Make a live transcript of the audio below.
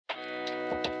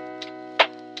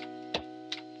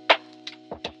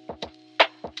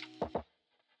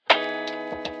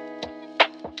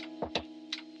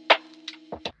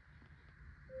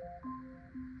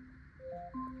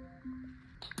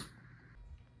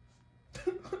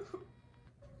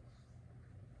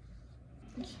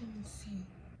can see.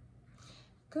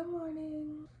 Good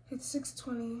morning. It's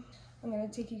 6:20. I'm gonna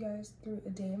take you guys through a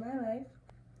day in my life.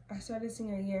 I started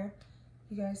senior year.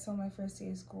 You guys saw my first day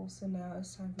of school, so now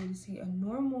it's time for you to see a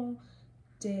normal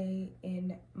day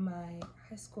in my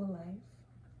high school life.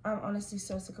 I'm honestly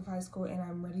so sick of high school and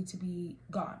I'm ready to be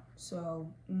gone.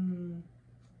 So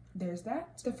there's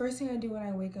that. The first thing I do when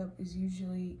I wake up is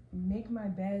usually make my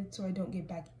bed so I don't get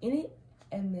back in it.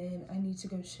 And then I need to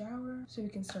go shower so we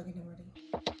can start getting ready.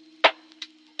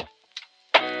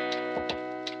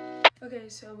 Okay,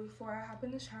 so before I hop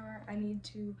in the shower, I need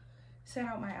to set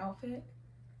out my outfit.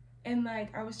 And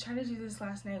like, I was trying to do this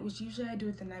last night, which usually I do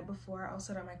it the night before. I'll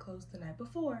set out my clothes the night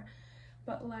before.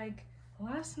 But like,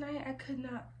 last night I could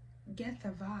not get the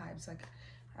vibes. Like,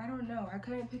 I don't know. I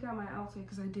couldn't pick out my outfit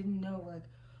because I didn't know like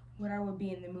what I would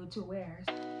be in the mood to wear.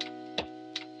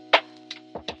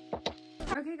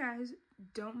 Okay guys,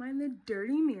 don't mind the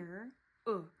dirty mirror.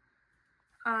 Ugh.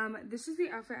 This is the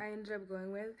outfit I ended up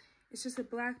going with. It's just a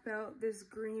black belt, this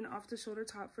green off-the-shoulder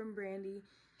top from Brandy.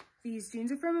 These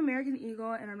jeans are from American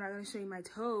Eagle, and I'm not going to show you my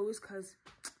toes because,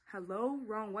 hello,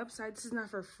 wrong website. This is not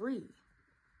for free.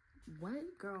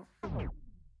 What? Girl.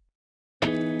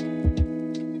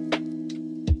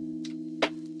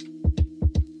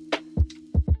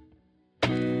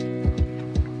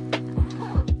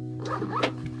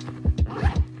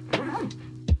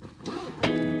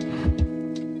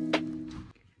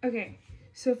 Okay,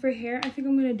 so for hair, I think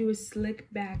I'm going to do a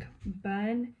slick back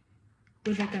bun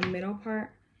with like a middle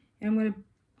part. And I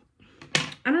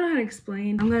don't know how to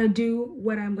explain. I'm going to do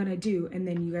what I'm going to do, and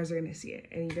then you guys are going to see it.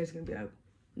 And you guys are going to be like,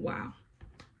 wow.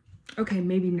 Okay,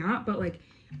 maybe not, but like,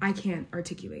 I can't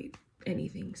articulate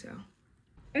anything, so.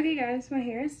 Okay guys, my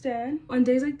hair is done. On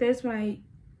days like this, when I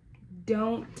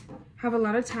don't have a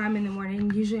lot of time in the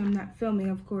morning, usually I'm not filming,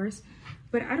 of course,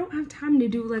 but I don't have time to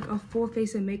do like a full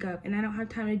face of makeup, and I don't have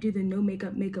time to do the no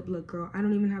makeup look, girl. I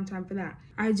don't even have time for that.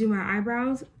 I do my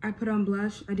eyebrows, I put on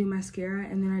blush, I do mascara,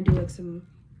 and then I do like some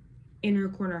inner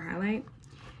corner highlight.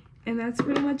 And that's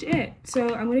pretty much it.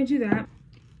 So I'm gonna do that.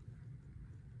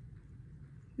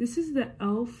 This is the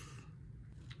e.l.f.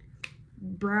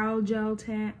 brow gel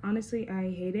tint. Honestly,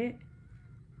 I hate it.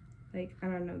 Like, I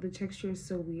don't know, the texture is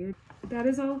so weird. That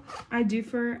is all I do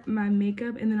for my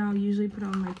makeup, and then I'll usually put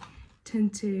on like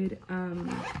tinted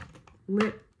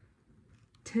lip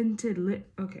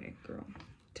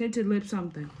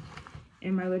something,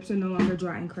 and my lips are no longer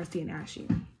dry and crusty and ashy.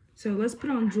 So let's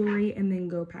put on jewelry and then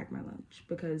go pack my lunch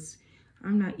because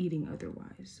I'm not eating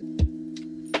otherwise.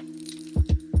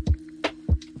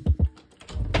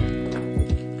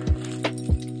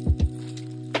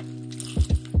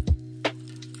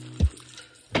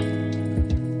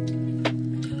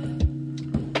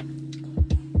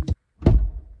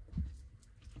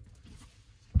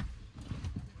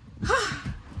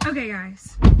 Okay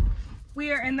guys,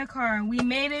 we are in the car. We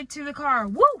made it to the car.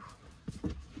 Woo!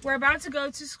 We're about to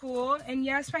go to school, and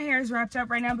yes, my hair is wrapped up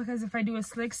right now because if I do a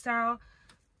slick style,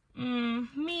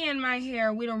 me and my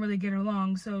hair, we don't really get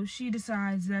along, so she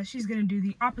decides that she's gonna do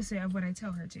the opposite of what I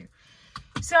tell her to.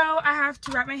 So I have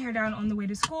to wrap my hair down on the way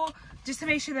to school just to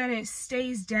make sure that it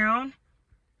stays down,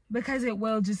 because it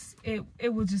will just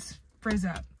frizz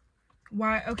up.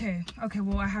 Why? Okay,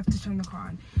 well, I have to turn the car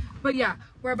on. But yeah,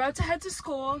 we're about to head to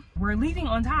school. We're leaving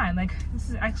on time. Like, this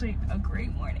is actually a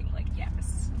great morning. Like,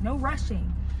 yes, no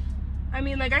rushing. I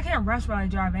mean, like, I can't rush while I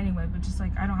drive anyway, but just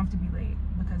like, I don't have to be late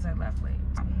because I left late.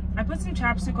 I put some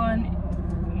chapstick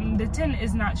on. The tint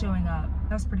is not showing up.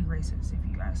 That's pretty racist if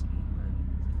you ask me, but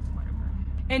whatever.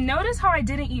 And notice how I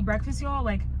didn't eat breakfast, y'all.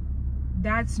 Like,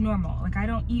 that's normal. Like, I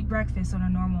don't eat breakfast on a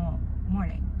normal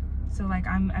morning. So like,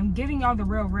 I'm giving y'all the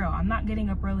real. I'm not getting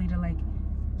up early to like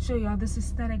show y'all this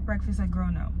aesthetic breakfast. Like, girl,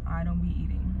 no, I don't be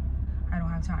eating. I don't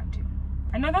have time to.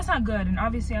 I know that's not good, and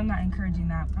obviously I'm not encouraging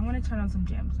that. I'm gonna turn on some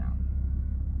jams now.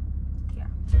 Yeah.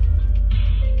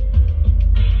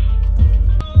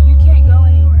 You can't go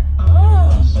anywhere.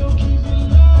 Oh,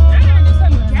 I gotta do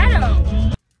something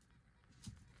ghetto.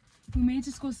 We made it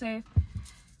to school safe.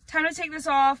 Time to take this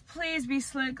off. Please be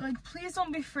slick. Like, please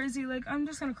don't be frizzy. Like, I'm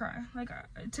just gonna cry. Like,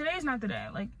 today's not the day.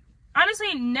 Like, honestly,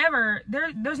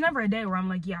 there's never a day where I'm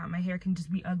like, yeah, my hair can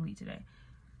just be ugly today.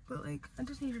 But like, I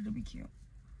just need her to be cute.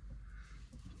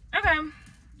 Okay,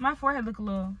 my forehead look a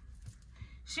little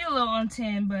on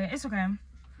 10, but it's okay.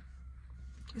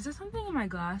 Is there something in my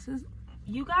glasses?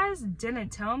 You guys didn't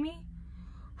tell me?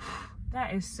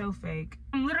 That is so fake.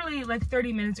 I'm literally like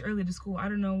 30 minutes early to school. I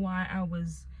don't know why I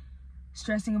was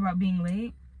stressing about being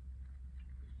late.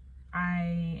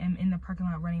 I am in the parking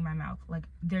lot running my mouth. Like,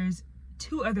 there's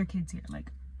 2 other kids here.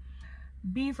 Like,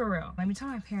 be for real. Let me tell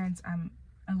my parents I'm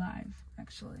alive,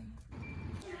 actually.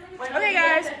 Okay,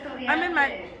 guys, I'm in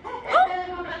my. Oh!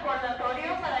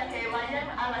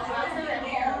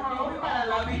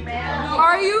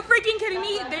 Are you freaking kidding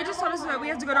me? They just told us that we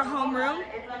have to go to homeroom,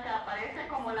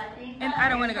 and I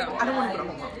don't want to go. I don't want to go to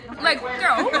homeroom. Like,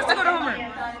 girl, who wants to go to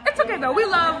homeroom? It's okay though. We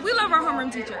love our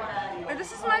homeroom teacher. But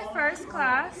this is my first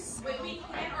class.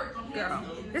 Girl,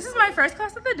 this is my first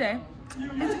class of the day.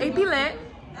 It's AP Lit.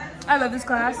 I love this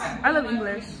class. I love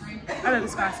English. I love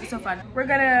this class. It's so fun. We're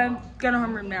gonna go to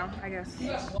homeroom now, I guess.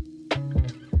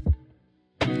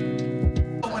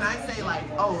 When I say like,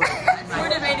 oh, we're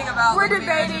debating about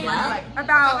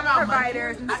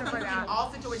providers and stuff like that. In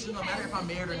all situations, no matter if I'm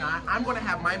married or not, I'm gonna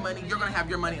have my money, you're gonna have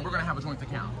your money, and we're gonna have a joint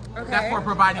account. Okay. That's for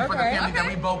providing for the family that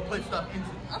we both put stuff into.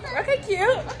 Okay, cute.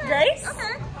 Okay. Grace?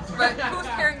 Okay. But who's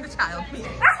carrying the child? Me.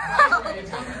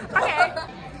 Okay.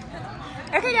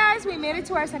 Okay, guys, we made it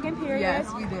to our second period.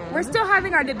 Yes, we did. We're still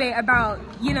having our debate about,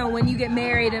 you know, when you get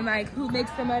married and like who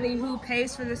makes the money, who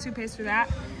pays for this, who pays for that.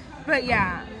 But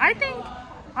yeah, I think,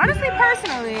 honestly,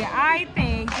 personally, I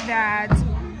think that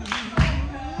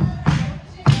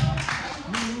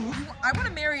I want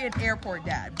to marry an airport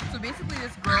dad. So basically,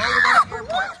 this girl was on an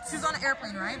airport. She's on an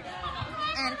airplane, right?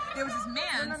 And there was this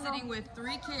man sitting with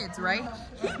 3 kids, right?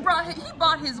 He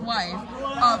bought his wife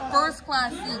a first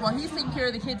class seat while he's taking care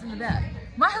of the kids in the back.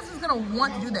 My husband's gonna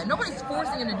want to do that. Nobody's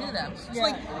forcing him to do that. So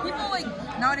like people like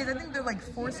nowadays, I think they're like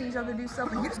forcing each other to do stuff,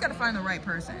 but you just gotta find the right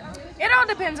person. It all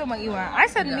depends on what you want. I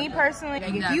said me personally,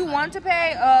 like, if you want to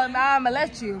pay, I'ma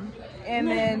let you, and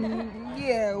then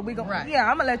yeah, we go. Right. Yeah,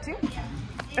 I'ma let you.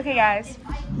 Okay, guys,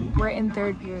 we're in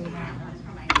 3rd period now.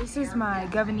 This is my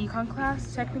Gov and Econ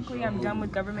class. Technically, I'm done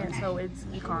with government, so it's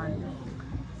Econ.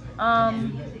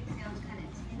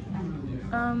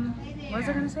 What was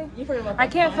I gonna say? I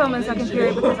can't film in 2nd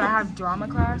period because I have drama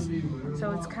class,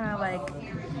 so it's kind of like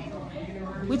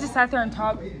we just sat there and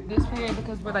talked this period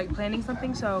because we're like planning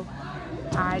something. So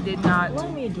I did not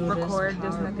record.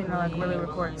 There's nothing to like really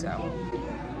record. So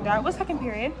that was 2nd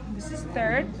period. This is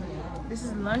 3rd. This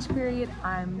is lunch period.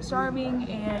 I'm starving,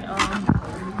 and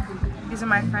these are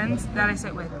my friends that I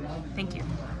sit with. Thank you.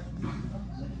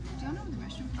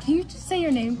 Can you just say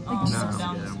your name? Like,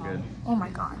 I'm good. Oh my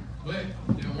god.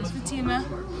 That's Fatima.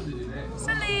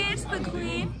 Celeste, the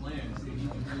queen.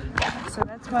 Yeah, so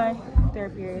that's my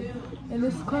 3rd period. And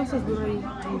this class is literally,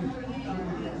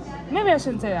 maybe I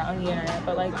shouldn't say that on the internet,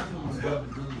 but like,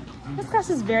 this class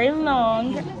is very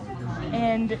long,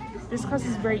 and this class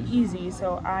is very easy,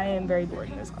 so I am very bored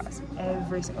in this class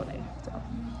every single day. So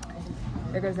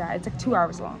there goes that. It's like 2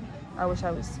 hours long. I wish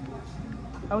I was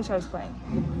playing.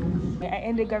 I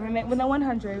ended government with a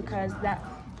 100 because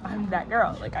I'm that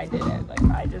girl. Like, I did it. Like,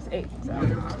 I just ate. So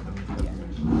yeah.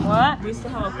 What? We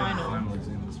still have a final.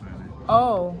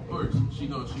 Oh.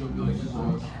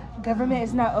 Government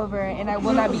is not over, and I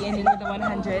will not be ending with a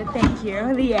 100. Thank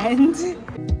you. The end.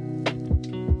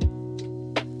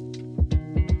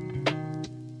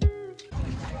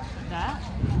 That?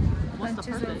 What's the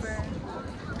purpose? Over.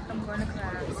 I'm going to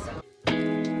class.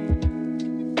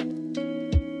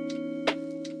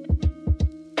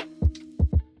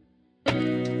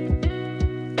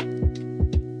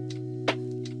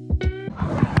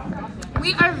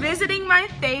 We are visiting my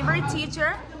favorite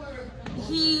teacher.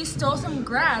 He stole some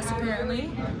grass,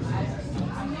 apparently.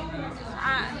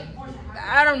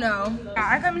 I don't know.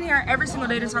 I come in here every single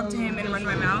day to talk to him and run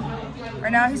my mouth.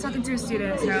 Right now he's talking to a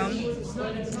student, so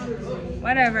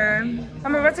whatever.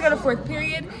 I'm about to go to 4th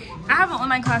period. I have an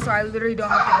online class, so I literally don't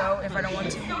have to go if I don't want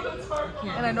to.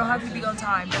 And I don't have to be on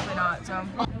time, definitely not, so.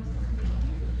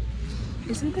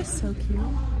 Isn't this so cute?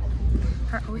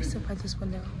 I always sit by this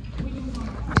window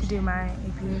to do my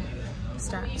AP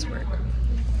stats work.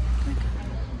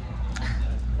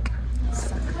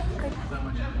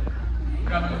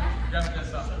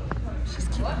 She's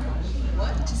cute.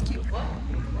 She's cute.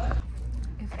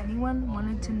 If anyone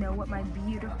wanted to know what my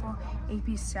beautiful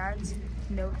AP stats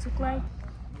notes look like,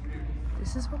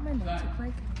 this is what my notes look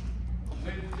like.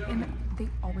 And they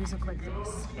always look like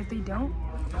this. If they don't,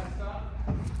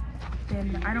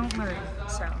 then I don't learn,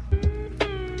 so.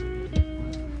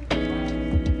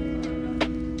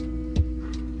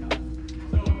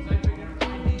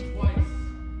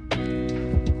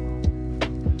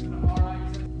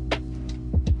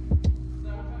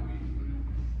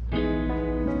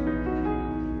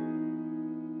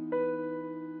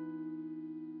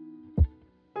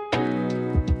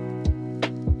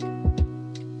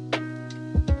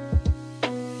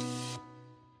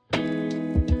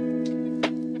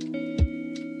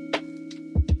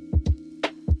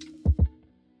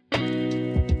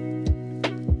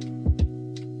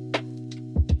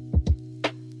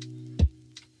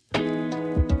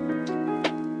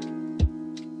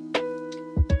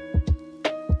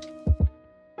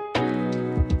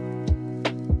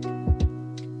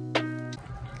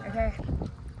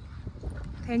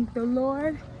 Thank the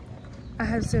Lord. I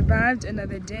have survived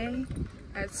another day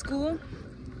at school.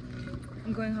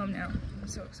 I'm going home now. I'm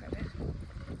so excited.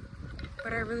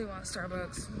 But I really want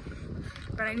Starbucks.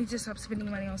 But I need to stop spending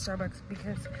money on Starbucks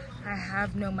because I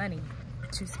have no money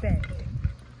to spend.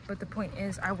 But the point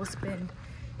is, I will spend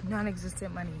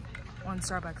non-existent money on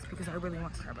Starbucks because I really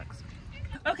want Starbucks.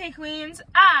 Okay, queens,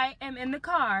 I am in the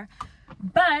car,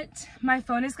 but my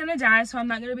phone is gonna die, so I'm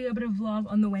not gonna be able to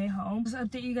vlog on the way home. Just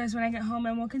update you guys when I get home,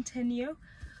 and we'll continue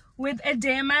with a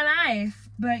day in my life.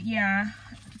 But yeah,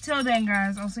 till then,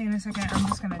 guys, I'll see you in a second. I'm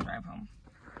just gonna drive home.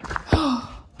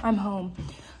 I'm home.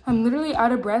 I'm literally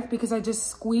out of breath because I just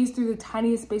squeezed through the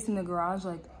tiniest space in the garage.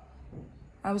 Like,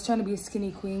 I was trying to be a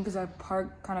skinny queen because I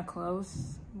parked kind of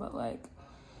close, but like,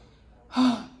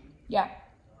 yeah.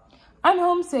 I'm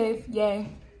home safe, yay.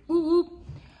 Woo woo.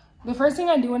 The first thing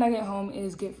I do when I get home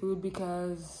is get food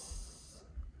because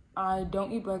I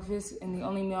don't eat breakfast and the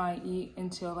only meal I eat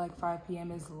until like 5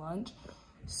 p.m. is lunch.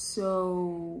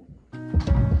 So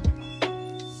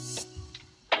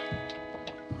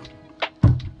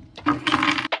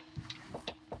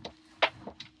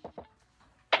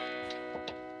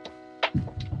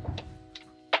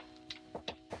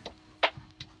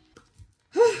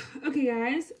okay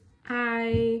guys,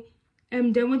 I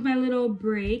am done with my little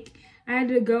break. I had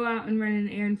to go out and run an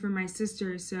errand for my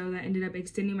sister, so that ended up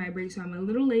extending my break. So I'm a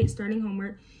little late starting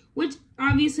homework, which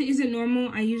obviously isn't normal.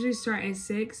 I usually start at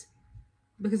 6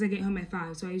 because I get home at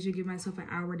 5. So I usually give myself an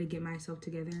hour to get myself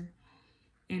together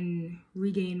and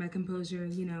regain my composure,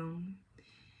 you know,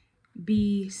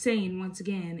 be sane once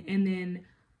again. And then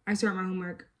I start my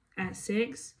homework at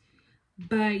 6.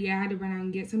 But yeah, I had to run out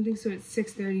and get something, so it's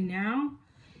 6:30 now.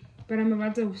 But I'm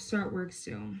about to start work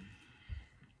still.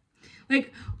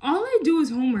 Like, all I do is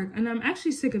homework, and I'm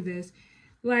actually sick of this.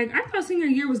 Like, I thought senior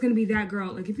year was going to be that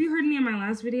girl. Like, if you heard me in my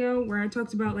last video where I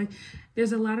talked about, like,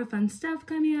 there's a lot of fun stuff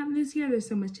coming up this year. There's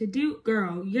so much to do.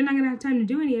 Girl, you're not going to have time to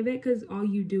do any of it because all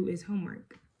you do is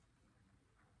homework.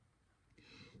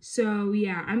 So,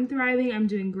 yeah, I'm thriving. I'm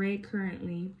doing great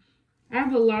currently. I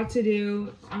have a lot to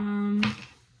do.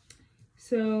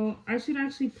 So, I should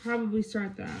actually probably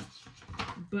start that.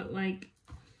 But, like,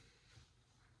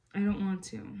 I don't want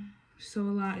to. So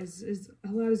a lot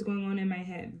is going on in my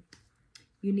head.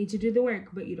 You need to do the work,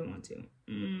 but you don't want to.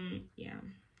 Yeah.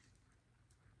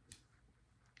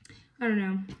 I don't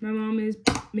know. My mom is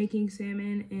making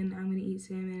salmon, and I'm gonna eat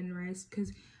salmon and rice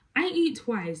because I eat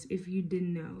twice. If you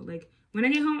didn't know, like when I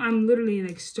get home, I'm literally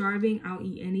like starving. I'll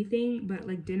eat anything, but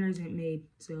like dinner isn't made,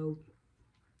 so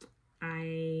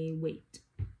I wait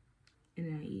and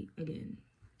then I eat again.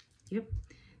 Yep.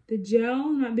 The gel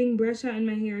not being brushed out in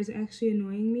my hair is actually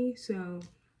annoying me, so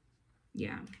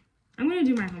yeah. I'm gonna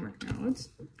do my homework now.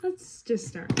 Let's just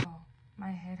start. Oh,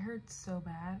 my head hurts so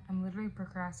bad. I'm literally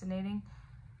procrastinating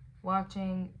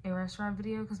watching a restaurant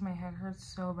video because my head hurts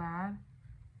so bad.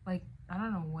 Like, I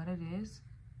don't know what it is.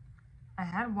 I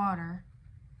had water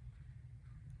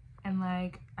and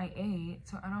like I ate,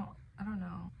 so I don't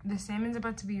know. The salmon's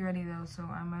about to be ready though, so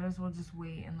I might as well just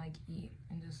wait and like eat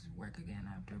and just work again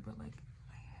after, but like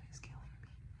is killing me.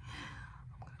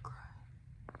 I'm gonna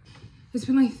cry. It's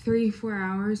been like 3-4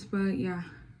 hours, but yeah.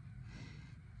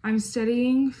 I'm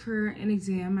studying for an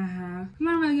exam I have. I'm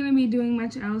not really gonna be doing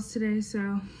much else today,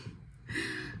 so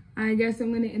I guess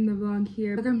I'm gonna end the vlog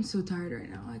here. Like, I'm so tired right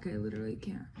now. Like, I literally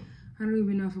can't. I don't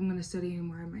even know if I'm gonna study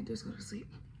anymore. I might just go to sleep.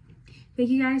 Thank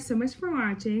you guys so much for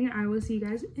watching. I will see you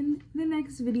guys in the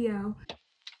next video.